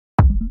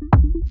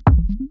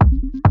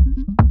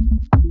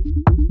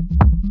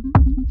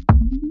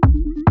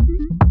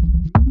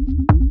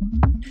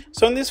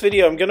So in this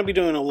video I'm going to be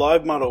doing a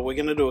live model. We're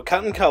going to do a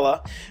cut and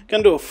color,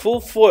 going to do a full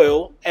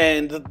foil,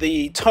 and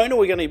the toner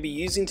we're going to be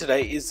using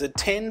today is the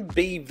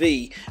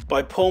 10BV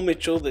by Paul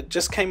Mitchell that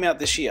just came out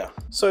this year.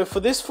 So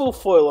for this full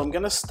foil I'm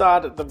going to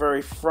start at the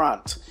very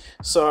front.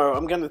 So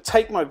I'm going to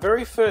take my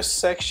very first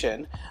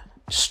section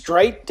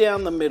straight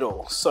down the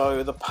middle,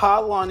 so the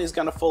part line is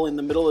going to fall in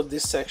the middle of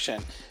this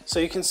section. So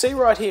you can see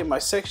right here my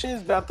section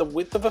is about the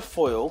width of a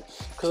foil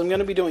because I'm going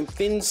to be doing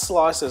thin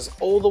slices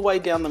all the way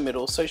down the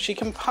middle, so she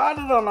can part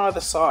it on either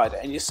side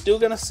and you're still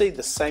going to see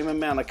the same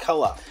amount of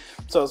color.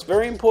 So it's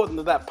very important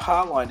that that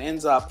part line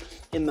ends up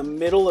in the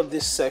middle of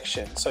this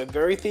section. So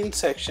very thin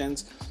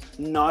sections,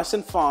 nice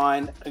and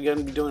fine. I'm going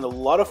to be doing a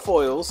lot of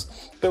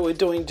foils, but we're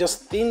doing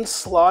just thin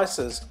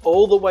slices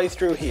all the way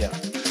through here.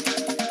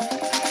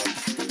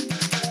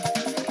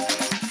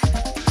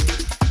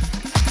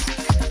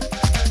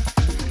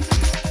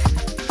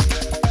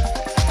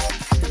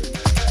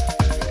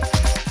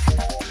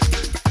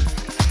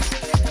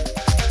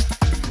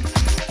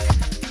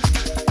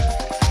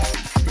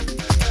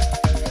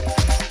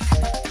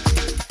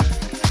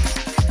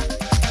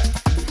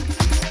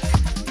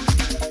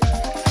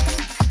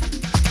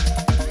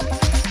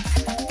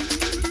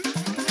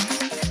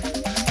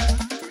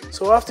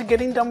 So after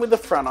getting done with the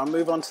front, I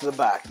move on to the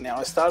back. Now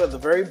I start at the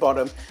very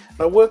bottom and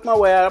I work my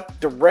way up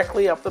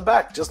directly up the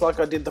back, just like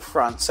I did the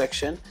front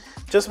section.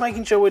 Just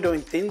making sure we're doing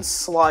thin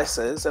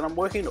slices and I'm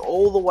working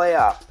all the way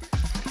up.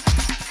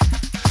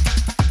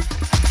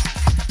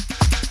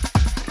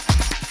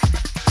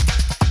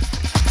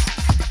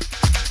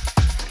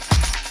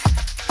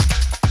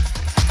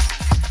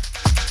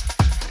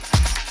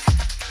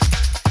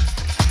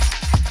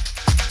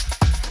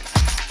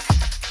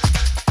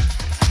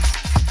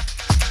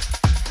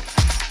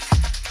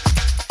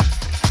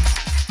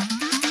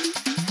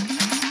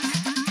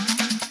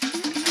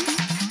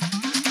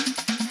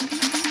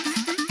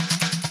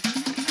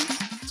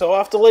 So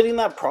after letting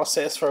that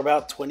process for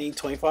about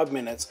 20-25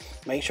 minutes,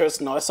 make sure it's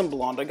nice and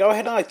blonde, I go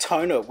ahead and I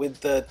tone it with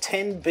the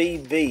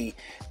 10BV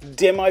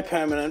Demi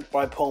Permanent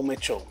by Paul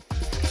Mitchell.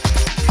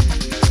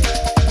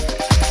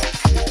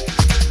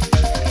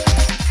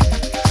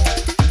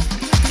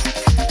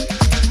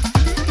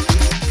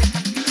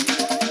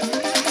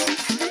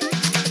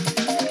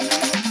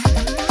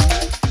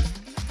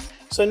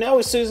 So now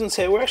with Susan's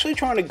hair, we're actually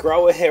trying to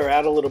grow her hair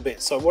out a little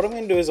bit. So what I'm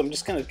going to do is I'm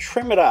just going to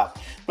trim it up.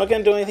 I'm not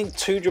going to do anything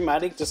too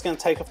dramatic, just going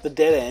to take off the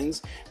dead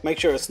ends, make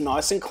sure it's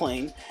nice and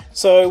clean.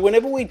 So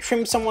whenever we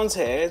trim someone's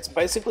hair, it's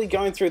basically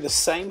going through the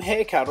same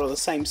haircut or the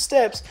same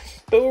steps,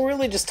 but we're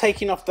really just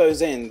taking off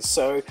those ends.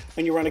 So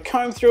when you run a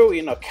comb through it,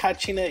 you're not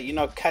catching it, you're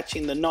not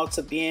catching the knots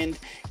at the end,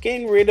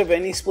 getting rid of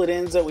any split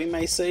ends that we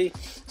may see.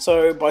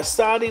 So by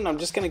starting, I'm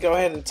just going to go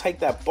ahead and take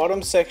that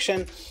bottom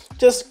section,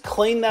 just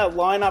clean that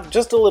line up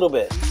just a little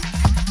bit.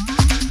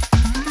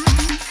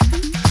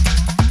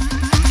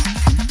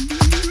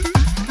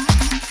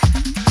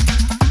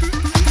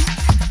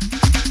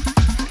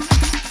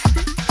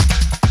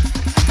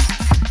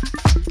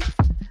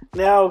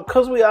 Now,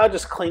 because we are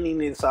just cleaning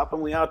this up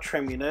and we are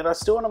trimming it, I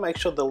still want to make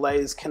sure the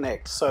layers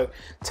connect. So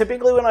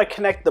typically when I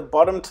connect the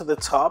bottom to the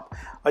top,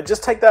 I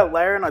just take that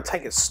layer and I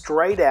take it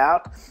straight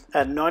out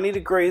at 90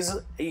 degrees.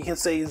 You can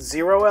see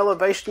 0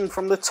 elevation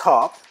from the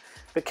top,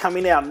 but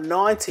coming out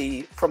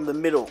 90 from the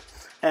middle.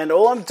 And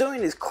all I'm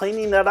doing is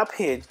cleaning that up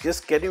here,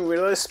 just getting rid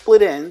of those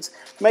split ends,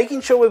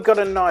 making sure we've got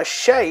a nice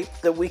shape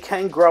that we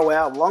can grow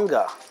out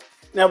longer.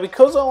 Now,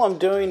 because all I'm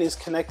doing is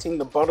connecting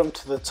the bottom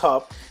to the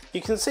top, you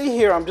can see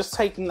here I'm just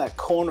taking that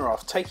corner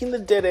off, taking the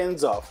dead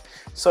ends off.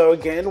 So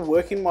again,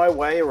 working my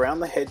way around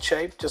the head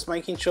shape, just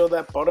making sure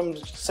that bottom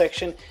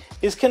section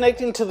is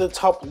connecting to the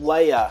top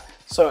layer.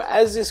 So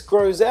as this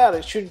grows out,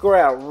 it should grow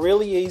out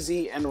really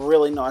easy and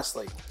really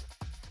nicely.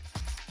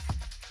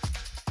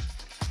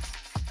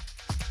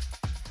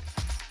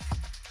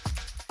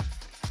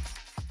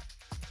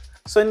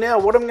 So now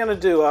what I'm going to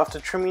do after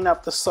trimming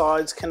up the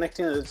sides,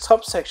 connecting to the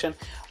top section,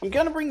 I'm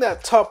going to bring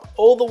that top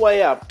all the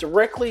way up,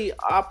 directly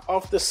up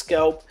off the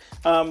scalp,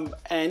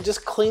 and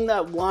just clean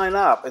that line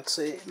up. It's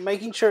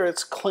making sure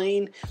it's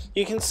clean.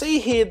 You can see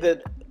here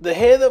that the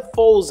hair that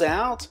falls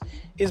out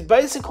is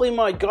basically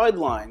my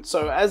guideline.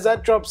 So as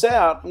that drops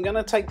out, I'm going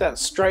to take that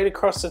straight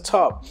across the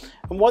top.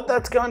 And what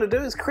that's going to do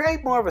is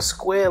create more of a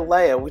square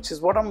layer, which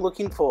is what I'm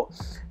looking for.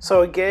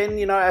 So again,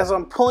 you know, as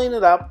I'm pulling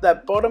it up,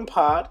 that bottom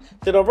part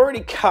that I've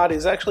already cut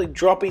is actually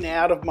dropping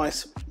out of my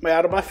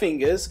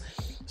fingers.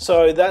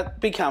 So that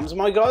becomes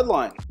my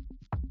guideline.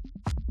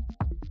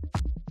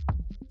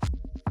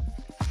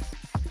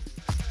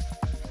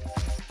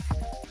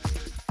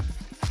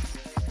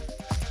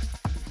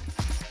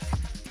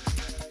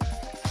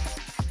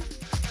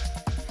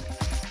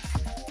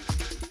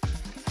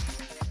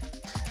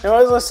 Now,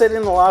 as I said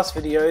in the last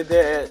video,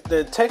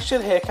 the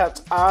textured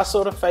haircuts are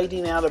sort of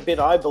fading out a bit.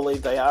 I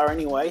believe they are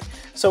anyway.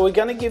 So we're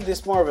going to give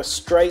this more of a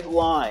straight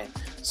line.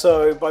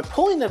 So by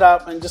pulling it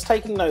up and just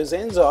taking those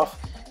ends off,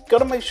 got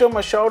to make sure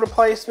my shoulder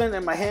placement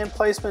and my hand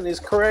placement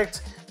is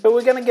correct. but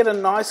we're going to get a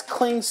nice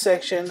clean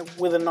section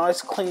with a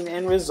nice clean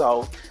end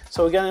result.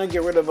 So we're going to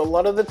get rid of a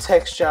lot of the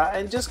texture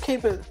and just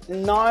keep it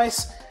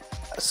nice,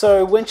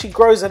 so when she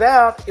grows it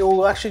out, it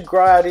will actually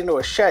grow out into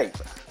a shape.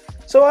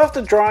 So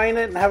after drying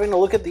it and having a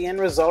look at the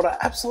end result, I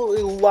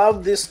absolutely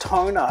love this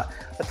toner.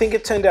 I think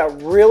it turned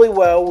out really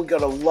well. We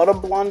got a lot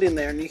of blonde in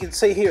there, and you can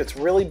see here it's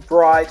really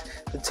bright.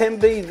 The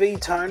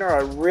 10BV toner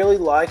I really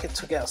like. It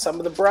took out some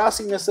of the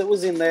brassiness that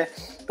was in there,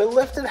 but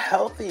left it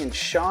healthy and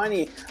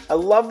shiny. I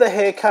love the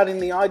haircut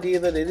and the idea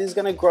that it is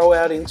going to grow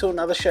out into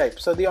another shape.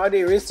 So the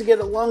idea is to get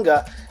it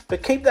longer,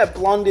 but keep that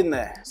blonde in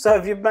there. So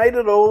if you've made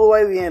it all the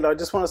way to the end, I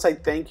just want to say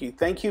thank you.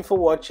 Thank you for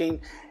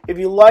watching. If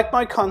you like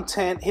my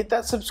content, hit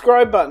that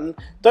subscribe button.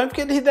 Don't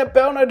forget to hit that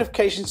bell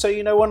notification so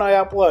you know when I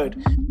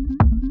upload.